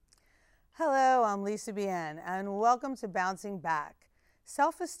Hello, I'm Lisa Bien, and welcome to Bouncing Back.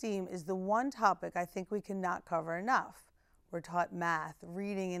 Self-esteem is the one topic I think we cannot cover enough. We're taught math,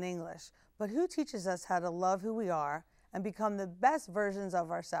 reading, and English, but who teaches us how to love who we are and become the best versions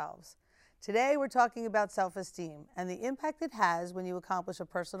of ourselves? Today, we're talking about self-esteem and the impact it has when you accomplish a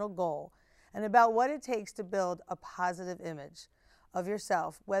personal goal, and about what it takes to build a positive image of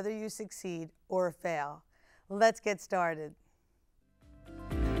yourself, whether you succeed or fail. Let's get started.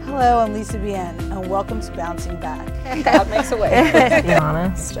 Hello, I'm Lisa Bien, and welcome to Bouncing Back. God makes a way. Be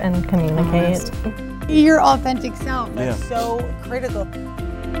honest and communicate. Your authentic self. That's so critical.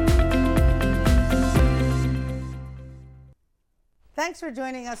 Thanks for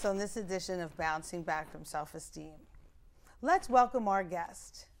joining us on this edition of Bouncing Back from Self-Esteem. Let's welcome our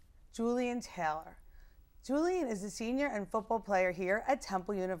guest, Julian Taylor. Julian is a senior and football player here at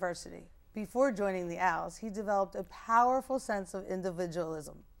Temple University. Before joining the Owls, he developed a powerful sense of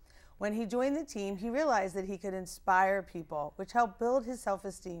individualism. When he joined the team, he realized that he could inspire people, which helped build his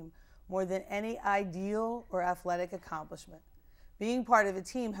self-esteem more than any ideal or athletic accomplishment. Being part of a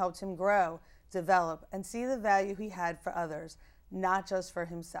team helped him grow, develop, and see the value he had for others, not just for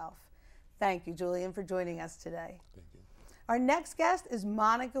himself. Thank you, Julian, for joining us today. Thank you. Our next guest is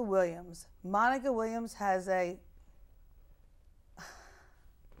Monica Williams. Monica Williams has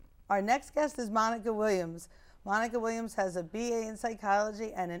a BA in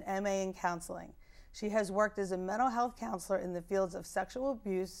psychology and an MA in counseling. She has worked as a mental health counselor in the fields of sexual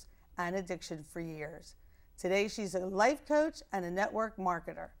abuse and addiction for years. Today, she's a life coach and a network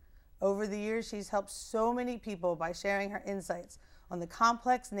marketer. Over the years, she's helped so many people by sharing her insights on the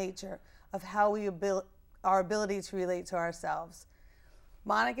complex nature of how our ability to relate to ourselves.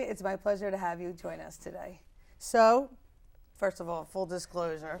 Monica, it's my pleasure to have you join us today. So, first of all, full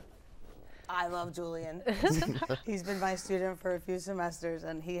disclosure, I love Julian. He's been my student for a few semesters,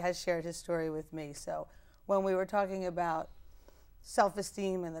 and he has shared his story with me. So when we were talking about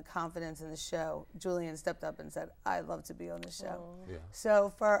self-esteem and the confidence in the show, Julian stepped up and said, I'd love to be on the show. Yeah.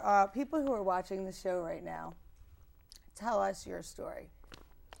 So for people who are watching the show right now, tell us your story.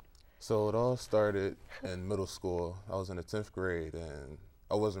 So it all started in middle school. I was in the 10th grade, and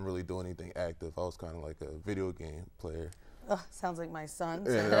I wasn't really doing anything active. I was kind of like a video game player. Sounds like my son.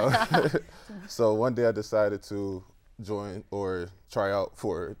 You know? So one day I decided to join or try out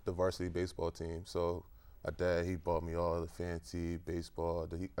for the varsity baseball team. So my dad, he bought me all the fancy baseball.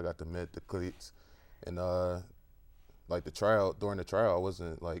 I got the mitt, the cleats, and like during the tryout, I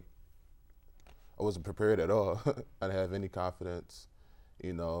wasn't prepared at all. I didn't have any confidence.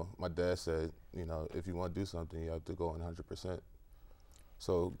 You know, my dad said, you know, if you want to do something, you have to go in 100%.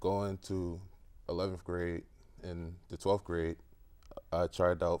 So going to 11th grade, in the 12th grade, I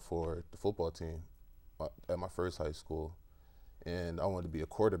tried out for the football team at my first high school, and I wanted to be a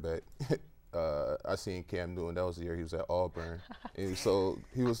quarterback. I seen Cam Newton. That was the year he was at Auburn, and he was so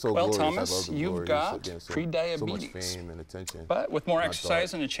Well, glorious. Thomas, I loved the you've glory. got So much pre-diabetes. fame and attention. But with more And I exercise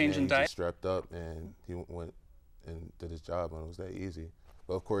thought, and a change man, in he diet. just strapped up, and he went and did his job, and it was that easy.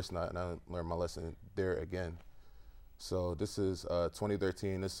 But of course not, and I learned my lesson there again. So this is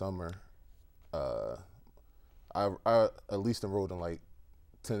 2013, this summer. I at least enrolled in like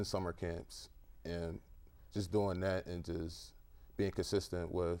 10 summer camps, and just doing that and just being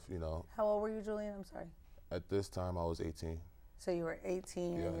consistent with, you know. How old were you, Julian? I'm sorry. At this time, I was 18. So you were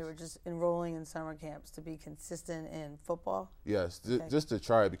 18 and you Yes. were just enrolling in summer camps to be consistent in football? Yes, Okay. just to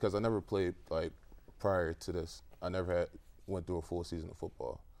try it, because I never played like prior to this. I never went through a full season of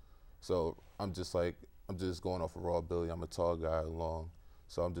football. So I'm just going off of raw ability. I'm a tall guy, long.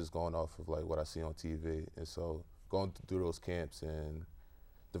 So I'm just going off of like what I see on TV. And so going through those camps and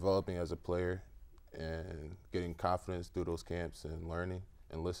developing as a player and getting confidence through those camps and learning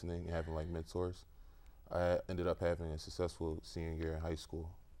and listening and having like mentors, I ended up having a successful senior year in high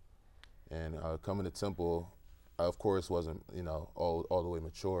school. And coming to Temple, I of course wasn't, you know, all the way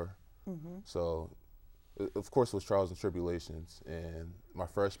mature. Mm-hmm. So of course it was trials and tribulations. And my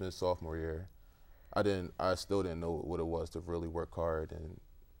freshman, sophomore year, I still didn't know what it was to really work hard and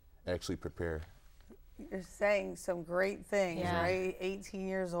actually prepare. You're saying some great things, Yeah. right? 18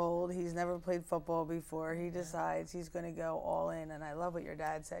 years old, he's never played football before. He decides he's going to go all in, and I love what your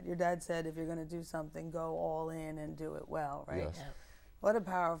dad said. Your dad said if you're going to do something, go all in and do it well, right? Yes. Yeah. What a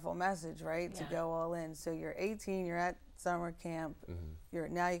powerful message, right? To Yeah. go all in. So you're 18, you're at summer camp.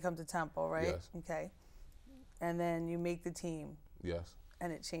 Now you come to Temple, right? Yes. Okay. And then you make the team, Yes.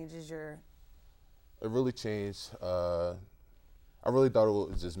 and it changes your. It really changed. I really thought it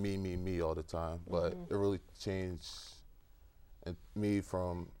was just me all the time, but it really changed me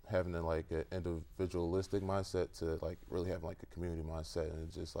from having like an individualistic mindset to like really having like a community mindset,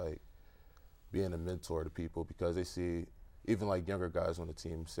 and just like being a mentor to people, because they see, even like younger guys on the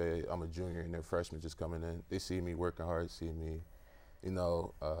team, say I'm a junior and they're freshmen just coming in, they see me working hard, see me,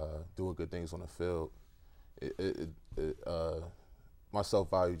 doing good things on the field. My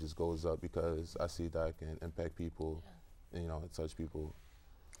self-value just goes up because I see that I can impact people, and touch people.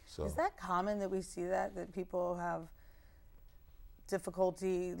 So is that common that we see that people have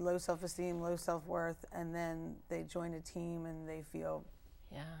difficulty, low self-esteem, low self-worth, and then they join a team and they feel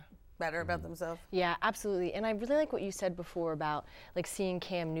better about themselves? Yeah, absolutely. And I really like what you said before about like seeing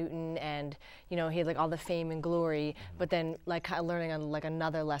Cam Newton and he had like all the fame and glory, but then like kind of learning on like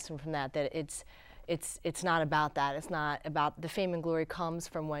another lesson from that it's not about that. It's not about the fame and glory comes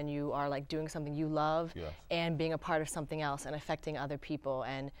from when you are like doing something you love and being a part of something else and affecting other people.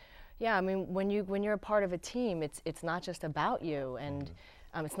 And yeah, I mean, when you're a part of a team, it's not just about you, and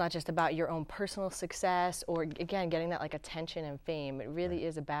it's not just about your own personal success or again getting that like attention and fame. It really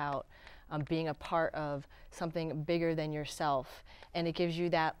is about being a part of something bigger than yourself, and it gives you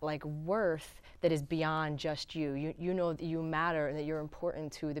that like worth that is beyond just you. You know that you matter and that you're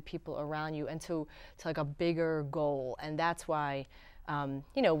important to the people around you and to like a bigger goal. And that's why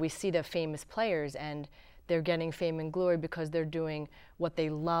we see the famous players and they're getting fame and glory because they're doing what they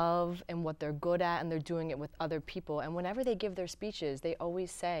love and what they're good at, and they're doing it with other people. And whenever they give their speeches, they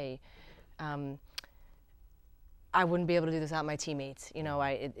always say, I wouldn't be able to do this without my teammates.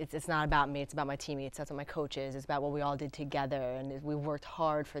 It's not about me, it's about my teammates. That's what my coach is. It's about what we all did together, and we worked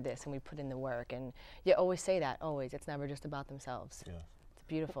hard for this, and we put in the work. And you always say that, always. It's never just about themselves. Yeah. It's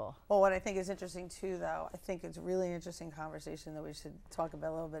beautiful. Well, what I think is interesting too, though, I think it's a really interesting conversation that we should talk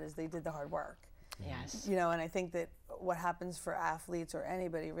about a little bit, is they did the hard work. Yes. And I think that what happens for athletes or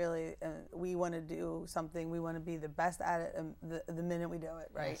anybody really, we want to do something, we want to be the best at it the minute we do it,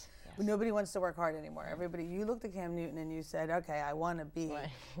 right? Yes. Nobody wants to work hard anymore. Everybody, you looked at Cam Newton and you said, okay, I want to be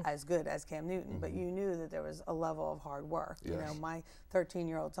as good as Cam Newton, but you knew that there was a level of hard work. Yes. My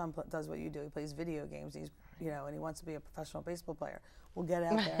 13-year-old son does what you do. He plays video games. He's, and he wants to be a professional baseball player. We'll get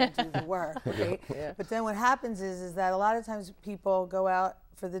out there and do the work, right? Yeah. But then what happens is that a lot of times people go out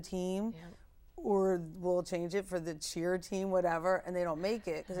for the team, or we'll change it for the cheer team, whatever, and they don't make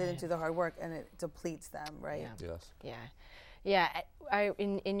it because they didn't do the hard work, and it depletes them, right? Yes. Yeah.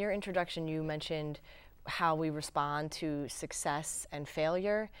 In your introduction, you mentioned how we respond to success and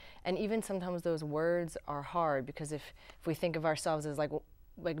failure, and even sometimes those words are hard because if we think of ourselves as like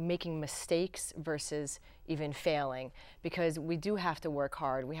making mistakes versus even failing, because we do have to work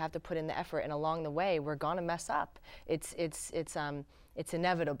hard, we have to put in the effort, and along the way we're gonna mess up. It's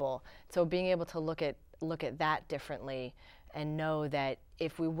inevitable. So being able to look at that differently and know that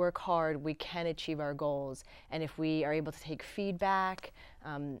if we work hard, we can achieve our goals. And if we are able to take feedback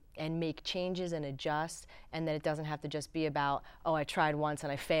and make changes and adjust, and that it doesn't have to just be about, oh, I tried once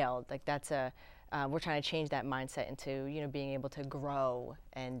and I failed. Like we're trying to change that mindset into being able to grow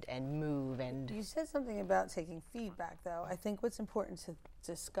and move. And you said something about taking feedback, though. I think what's important to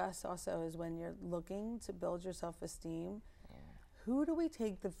discuss also is when you're looking to build your self-esteem, who do we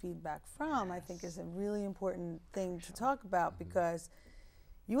take the feedback from? I think is a really important thing to talk about, because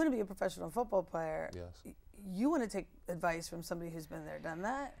you want to be a professional football player. Yes. You want to take advice from somebody who's been there, done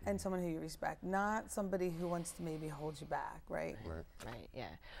that, and someone who you respect, not somebody who wants to maybe hold you back, right? Right. Yeah.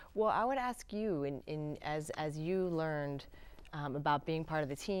 Well, I would ask you, as you learned about being part of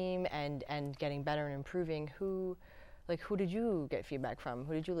the team and getting better and improving, who did you get feedback from?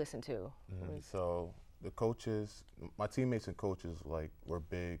 Who did you listen to? So the coaches, my teammates and coaches, were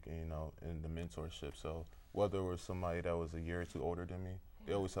big, in the mentorship. So whether it was somebody that was a year or two older than me,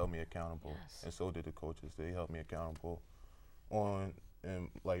 they always held me accountable. Yes. And so did the coaches. They held me accountable on, and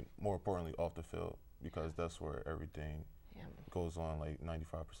more importantly, off the field, because that's where everything goes on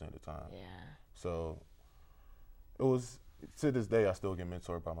 95% of the time. Yeah. So it was, to this day, I still get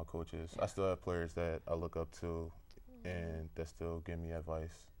mentored by my coaches. I still have players that I look up to and that still give me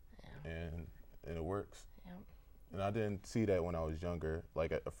advice. And it works. Yep. And I didn't see that when I was younger,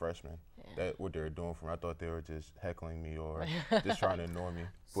 like a freshman, that what they were doing for me. I thought they were just heckling me or just trying to ignore me.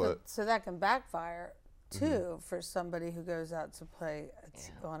 So that can backfire, too, for somebody who goes out to play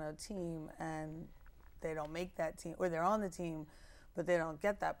on a team and they don't make that team, or they're on the team, but they don't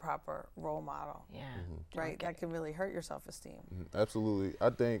get that proper role model. Yeah. Right? That can really hurt your self-esteem. Absolutely. I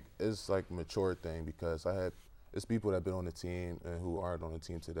think it's a mature thing, because it's people that have been on the team and who aren't on the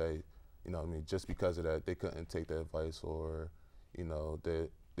team today. Just because of that, they couldn't take the advice, or,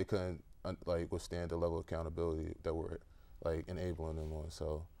 they couldn't withstand the level of accountability that we're enabling them on.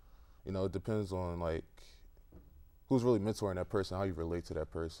 So, it depends on who's really mentoring that person, how you relate to that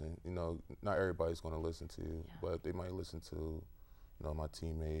person. Not everybody's going to listen to you, but they might listen to, you know, my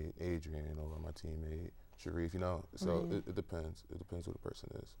teammate Adrian or my teammate Sharif, you know. So it depends. It depends who the person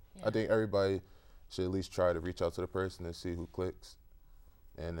is. Yeah. I think everybody should at least try to reach out to the person and see who clicks.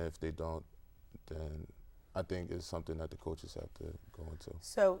 And if they don't, then I think it's something that the coaches have to go into.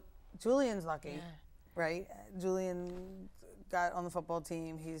 So Julian's lucky, right? Julian got on the football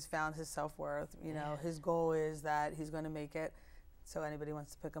team. He's found his self-worth. You know, his goal is that he's going to make it. So anybody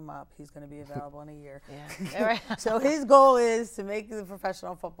wants to pick him up, he's going to be available in a year. Yeah. So his goal is to make the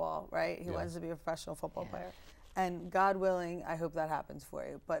professional football, right? He wants to be a professional football player. And God willing, I hope that happens for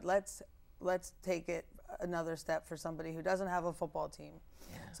you. But let's take it another step for somebody who doesn't have a football team.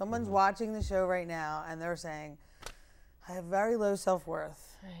 Someone's watching the show right now and they're saying, I have very low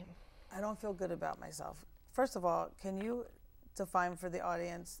self-worth. Right. I don't feel good about myself. First of all, can you define for the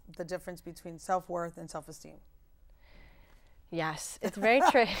audience the difference between self-worth and self-esteem? Yes, it's very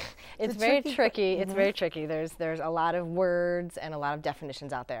tricky. It's very tricky. It's very tricky. There's a lot of words and a lot of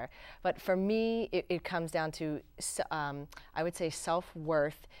definitions out there. But for me, it comes down to I would say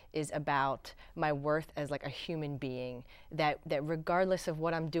self-worth is about my worth as like a human being. That regardless of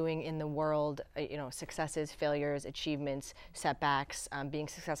what I'm doing in the world, you know, successes, failures, achievements, setbacks, being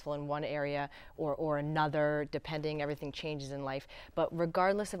successful in one area or another, depending, everything changes in life. But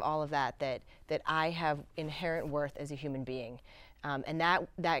regardless of all of that, that I have inherent worth as a human being. And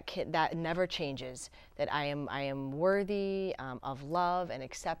that never changes. That I am worthy of love and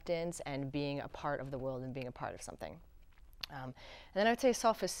acceptance and being a part of the world and being a part of something. And then I would say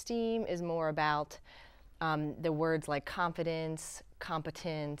self-esteem is more about the words like confidence,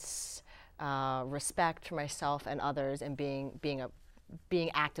 competence, respect for myself and others, and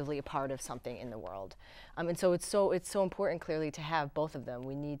being actively a part of something in the world. And so it's so important clearly to have both of them.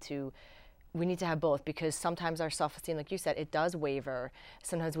 We need to have both, because sometimes our self-esteem, like you said, it does waver.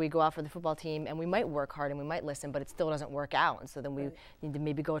 Sometimes we go out for the football team and we might work hard and we might listen, but it still doesn't work out. And so then we need to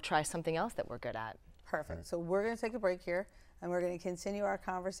maybe go try something else that we're good at. Perfect. So we're going to take a break here, and we're going to continue our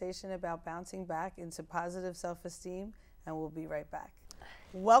conversation about bouncing back into positive self-esteem, and we'll be right back.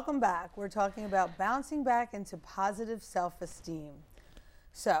 Welcome back. We're talking about bouncing back into positive self-esteem.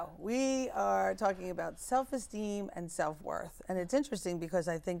 So we are talking about self-esteem and self-worth. And it's interesting because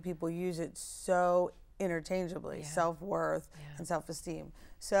I think people use it so interchangeably, self-worth and self-esteem.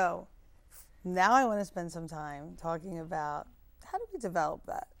 So now I want to spend some time talking about how do we develop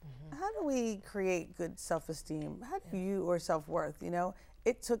that? How do we create good self-esteem? How do you, or self-worth? You know,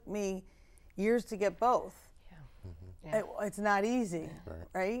 it took me years to get both. It's not easy,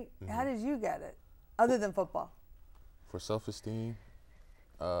 right? How did you get it, other than football? For self-esteem,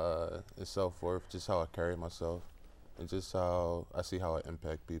 and self-worth, just how I carry myself and just how I see how I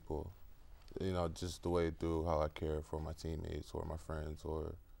impact people. You know, just the way through how I care for my teammates or my friends,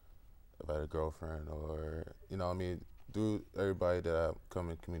 or if I had a girlfriend, or, you know, I mean, through everybody that I come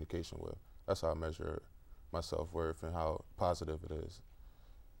in communication with. That's how I measure my self-worth and how positive it is.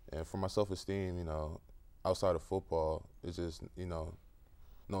 And for my self-esteem, you know, outside of football, it's just, you know,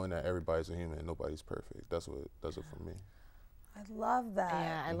 knowing that everybody's a human and nobody's perfect. That's what does it for me. I love that.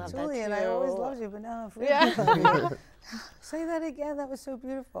 Yeah, I love that Julian, too. I always loved you, but now I'm freaking Say that again. That was so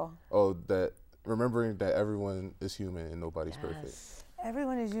beautiful. Oh, that remembering that everyone is human and nobody's perfect.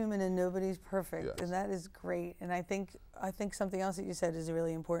 Everyone is human and nobody's perfect, Yes. and that is great. And I think something else that you said is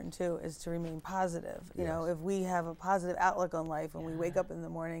really important too, is to remain positive. You know, if we have a positive outlook on life and we wake up in the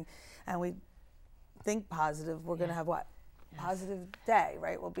morning and we think positive, we're going to have what? Positive day,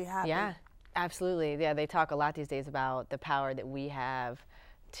 right? We'll be happy. Yeah, absolutely. Yeah, they talk a lot these days about the power that we have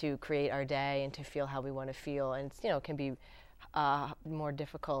to create our day and to feel how we want to feel, and it's, you know, it can be more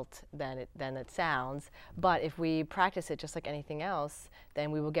difficult than it sounds. But if we practice it just like anything else,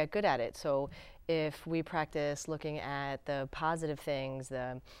 then we will get good at it. So if we practice looking at the positive things,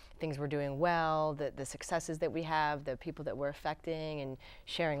 the things we're doing well, the successes that we have, the people that we're affecting and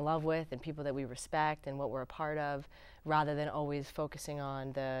sharing love with, and people that we respect and what we're a part of, rather than always focusing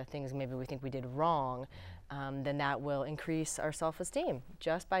on the things maybe we think we did wrong, then that will increase our self-esteem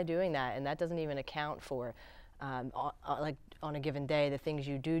just by doing that. And that doesn't even account for like on a given day, the things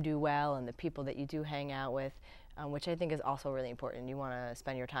you do well and the people that you do hang out with, which I think is also really important. You want to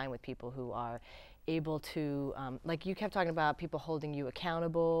spend your time with people who are able to, like you kept talking about, people holding you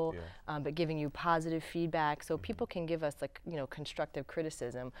accountable, but giving you positive feedback. So people can give us, like, you know, constructive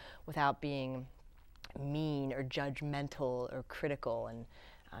criticism without being mean or judgmental or critical. And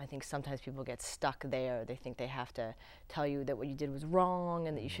I think sometimes people get stuck there. They think they have to tell you that what you did was wrong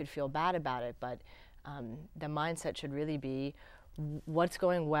and that you should feel bad about it. But the mindset should really be what's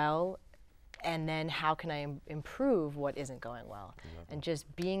going well, and then how can I improve what isn't going well. And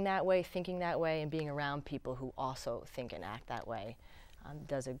just being that way, thinking that way, and being around people who also think and act that way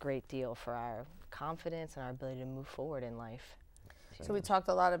does a great deal for our confidence and our ability to move forward in life. So we talked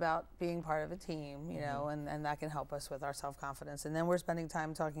a lot about being part of a team, you know, and that can help us with our self-confidence. And then we're spending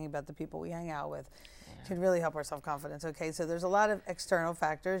time talking about the people we hang out with can really help our self-confidence. Okay, so there's a lot of external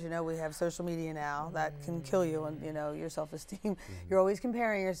factors. You know, we have social media now that can kill you and, you know, your self-esteem. You're always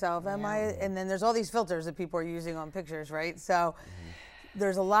comparing yourself. And then there's all these filters that people are using on pictures, right? So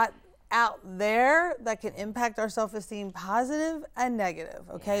there's a lot out there that can impact our self-esteem, positive and negative,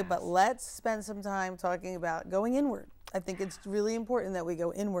 okay? But let's spend some time talking about going inward. I think it's really important that we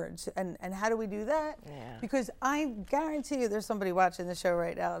go inwards. And how do we do that? Because I guarantee you there's somebody watching the show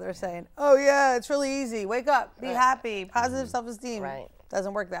right now. They're saying, oh yeah, it's really easy. Wake up, be happy, positive self-esteem.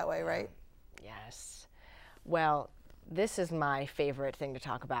 Doesn't work that way, right? Yes. Well, this is my favorite thing to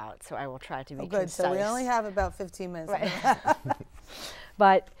talk about, so I will try to be good. concise. So we only have about 15 minutes.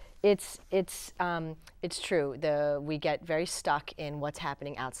 But it's true. We get very stuck in what's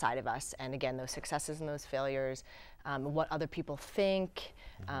happening outside of us, and again, those successes and those failures, what other people think,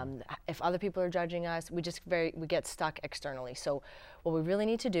 if other people are judging us, we get stuck externally. So what we really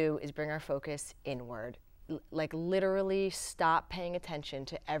need to do is bring our focus inward. Like literally stop paying attention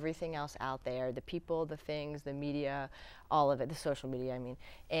to everything else out there, the people, the things, the media, all of it, the social media, I mean,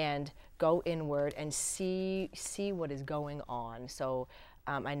 and go inward and see what is going on. So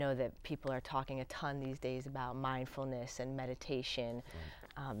I know that people are talking a ton these days about mindfulness and meditation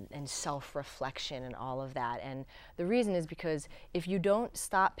and self-reflection and all of that. And the reason is because if you don't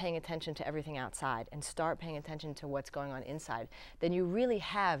stop paying attention to everything outside and start paying attention to what's going on inside, then you really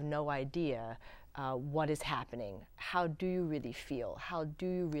have no idea what is happening. How do you really feel? How do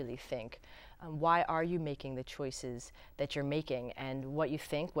you really think? Why are you making the choices that you're making? And what you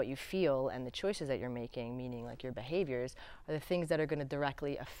think, what you feel, and the choices that you're making, meaning like your behaviors, are the things that are going to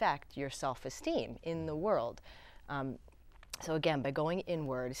directly affect your self-esteem in the world. So again, by going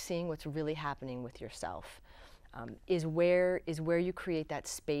inward, seeing what's really happening with yourself, is where you create that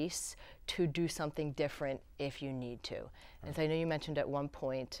space to do something different if you need to. And so I know you mentioned at one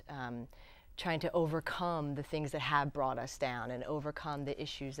point trying to overcome the things that have brought us down and overcome the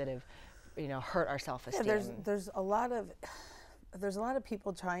issues that have, hurt our self-esteem. Yeah, there's a lot of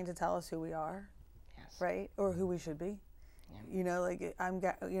people trying to tell us who we are, right, or who we should be. You know, like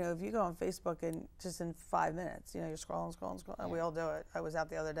if you go on Facebook and just in 5 minutes, you're scrolling, and we all do it. I was out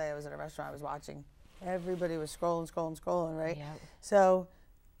the other day. I was at a restaurant. I was watching. Everybody was scrolling, right? Yeah. So,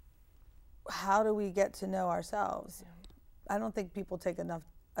 how do we get to know ourselves? I don't think people take enough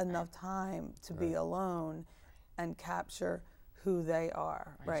time to be alone and capture who they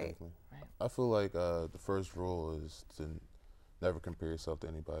are, right? Exactly. I feel like the first rule is to never compare yourself to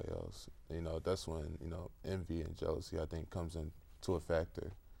anybody else. That's when, envy and jealousy, I think, comes into a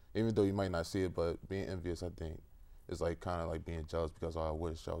factor. Even though you might not see it, but being envious, I think, is like kind of like being jealous because, I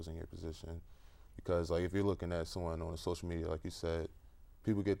wish I was in your position. Because like if you're looking at someone on social media, like you said,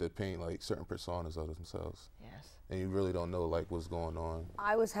 people get to paint like certain personas of themselves. Yes. And you really don't know like what's going on.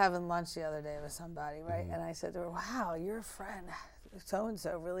 I was having lunch the other day with somebody, right? And I said to her, wow, your friend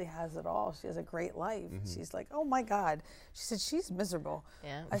so-and-so really has it all. She has a great life. She's like, oh my God. She said, she's miserable.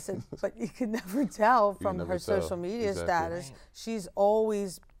 Yeah. I said, but you can never tell from her social media status. Right. She's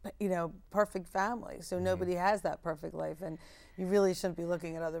always, perfect family. So nobody has that perfect life. And you really shouldn't be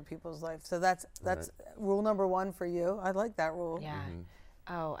looking at other people's life. So that's rule number one for you. I like that rule. Yeah.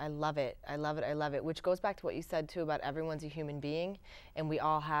 Oh, I love it. I love it. Which goes back to what you said too about everyone's a human being and we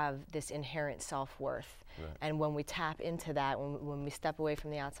all have this inherent self-worth. Right. And when we tap into that, when we step away from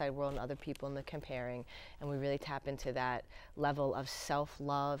the outside world and other people and the comparing, and we really tap into that level of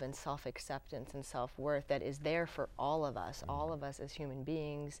self-love and self-acceptance and self-worth that is there for all of us as human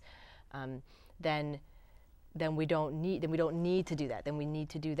beings, then we don't need to do that. Then we need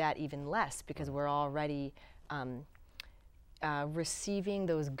to do that even less because we're already receiving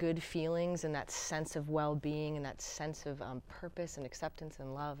those good feelings and that sense of well-being and that sense of purpose and acceptance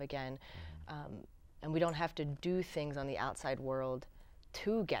and love again. And we don't have to do things on the outside world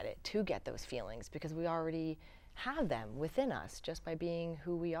to get those feelings because we already have them within us just by being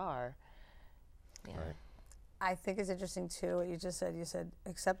who we are. Yeah. Right. I think it's interesting too what you just said. You said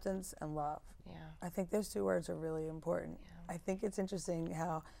acceptance and love. Yeah. I think those two words are really important. Yeah. I think it's interesting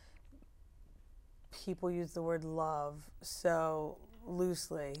how people use the word love so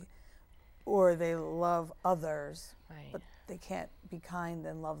loosely, or they love others, but they can't be kind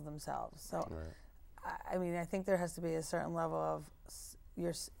and love themselves. So, I mean, I think there has to be a certain level of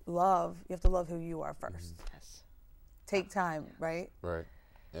your love. You have to love who you are first. Yes. Take time, right? Right.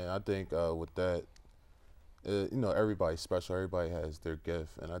 And I think with that, everybody's special. Everybody has their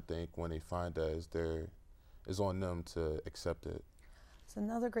gift, and I think when they find that, it's on them to accept it. It's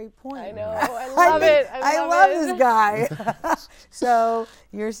another great point. I know. I love it. I love this guy. So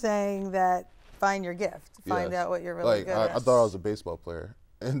you're saying that find your gift. Find out what you're really good at. I thought I was a baseball player,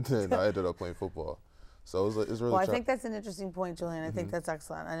 and then I ended up playing football. So it's really. Well, I think that's an interesting point, Julian. I think that's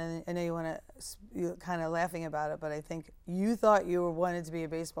excellent. And I know you want to, you're kind of laughing about it, but I think you thought you wanted to be a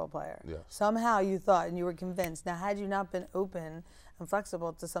baseball player. Yes. Somehow you thought, and you were convinced. Now, had you not been open and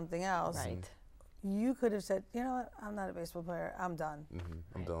flexible to something else, Right. you could have said, you know what, I'm not a baseball player. I'm done.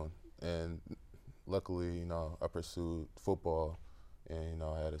 I'm done. And luckily, you know, I pursued football, and you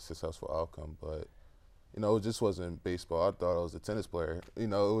know, I had a successful outcome. But you know, it just wasn't baseball. I thought I was a tennis player. You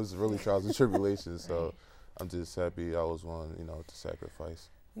know, it was really trials and tribulations. So I'm just happy I was one, you know, to sacrifice.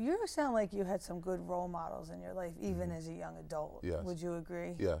 You sound like you had some good role models in your life, even as a young adult. Yes. Would you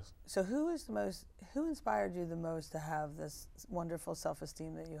agree? Yes. So who inspired you the most to have this wonderful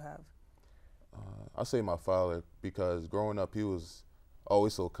self-esteem that you have? I say my father, because growing up he was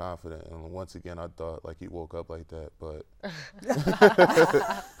always so confident, and once again I thought like he woke up like that, but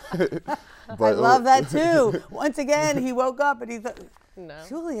I love that too. Once again he woke up and he thought, No.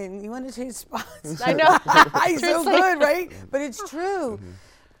 Julian, you want to change spots? I know. He's so good, right? But it's true.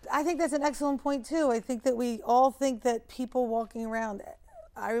 I think that's an excellent point too. I think that we all think that people walking around,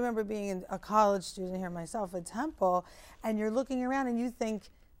 I remember being a college student here myself at Temple, and you're looking around and you think,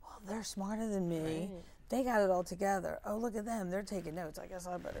 well, they're smarter than me. Right. They got it all together. Oh, look at them. They're taking notes. I guess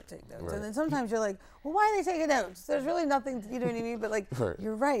I better take notes. Right. And then sometimes you're like, well, why are they taking notes? There's really nothing, you know what I mean? But like,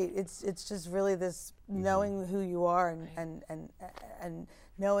 you're right. It's just really this knowing who you are and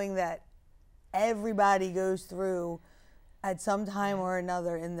knowing that everybody goes through at some time or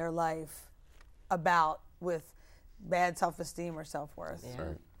another in their life with bad self-esteem or self-worth. Yeah.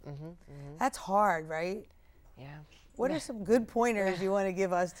 Right. That's hard, right? Yeah. What are some good pointers you want to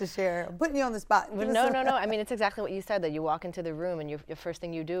give us to share? I'm putting you on the spot. No. I mean, it's exactly what you said, that you walk into the room and the first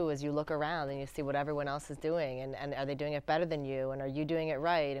thing you do is you look around and you see what everyone else is doing, and are they doing it better than you, and are you doing it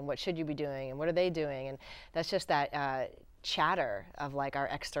right, and what should you be doing, and what are they doing? And that's just that chatter of like our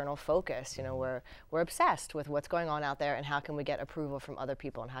external focus. You know, we're obsessed with what's going on out there and how can we get approval from other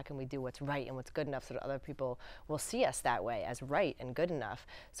people, and how can we do what's right and what's good enough so that other people will see us that way as right and good enough.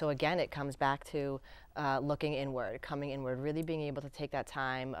 So again, it comes back to looking inward, coming inward, really being able to take that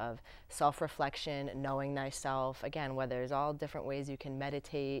time of self-reflection, knowing thyself. Again, whether there's all different ways you can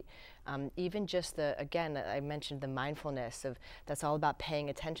meditate, even just again, I mentioned the mindfulness that's all about paying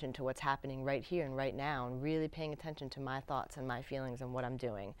attention to what's happening right here and right now, and really paying attention to my thoughts and my feelings and what I'm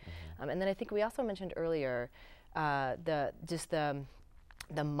doing. And then I think we also mentioned earlier the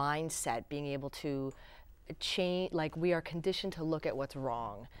mindset, being able to change, like we are conditioned to look at what's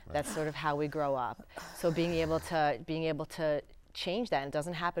wrong. That's sort of how we grow up. So being able to change that, and it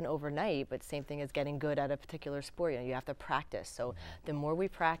doesn't happen overnight, but same thing as getting good at a particular sport. You know, you have to practice. So the more we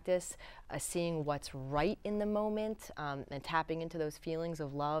practice seeing what's right in the moment, and tapping into those feelings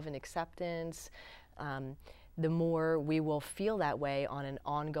of love and acceptance, the more we will feel that way on an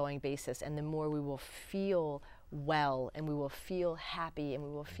ongoing basis, and the more we will feel well, and we will feel happy, and we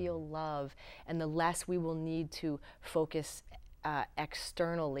will feel love, and the less we will need to focus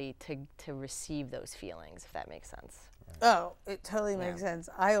externally to receive those feelings, if that makes sense. Oh, it totally makes sense.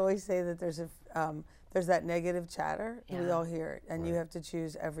 I always say that there's that negative chatter. We all hear it, and you have to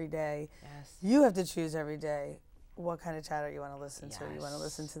choose every day. Yes. You have to choose every day what kind of chatter you want to listen to. You want to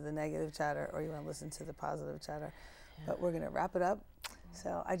listen to the negative chatter, or you want to listen to the positive chatter. But we're going to wrap it up.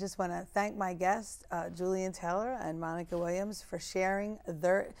 So I just want to thank my guests, Julian Taylor and Monica Williams, for sharing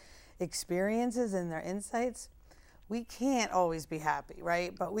their experiences and their insights. We can't always be happy,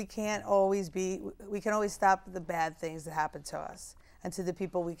 right? But we can always stop the bad things that happen to us and to the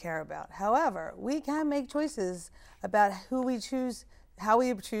people we care about. However, we can make choices about who we choose, how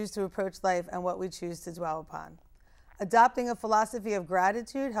we choose to approach life, and what we choose to dwell upon. Adopting a philosophy of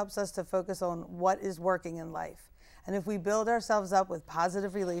gratitude helps us to focus on what is working in life. And if we build ourselves up with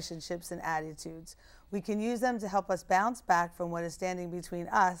positive relationships and attitudes, we can use them to help us bounce back from what is standing between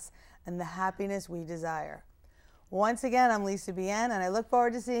us and the happiness we desire. Once again, I'm Lisa Bien, and I look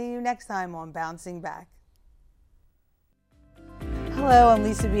forward to seeing you next time on Bouncing Back. Hello, I'm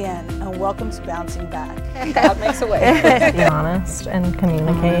Lisa Bien, and welcome to Bouncing Back. God makes a way. Be honest and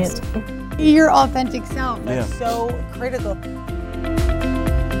communicate. Be your authentic self. That's so critical.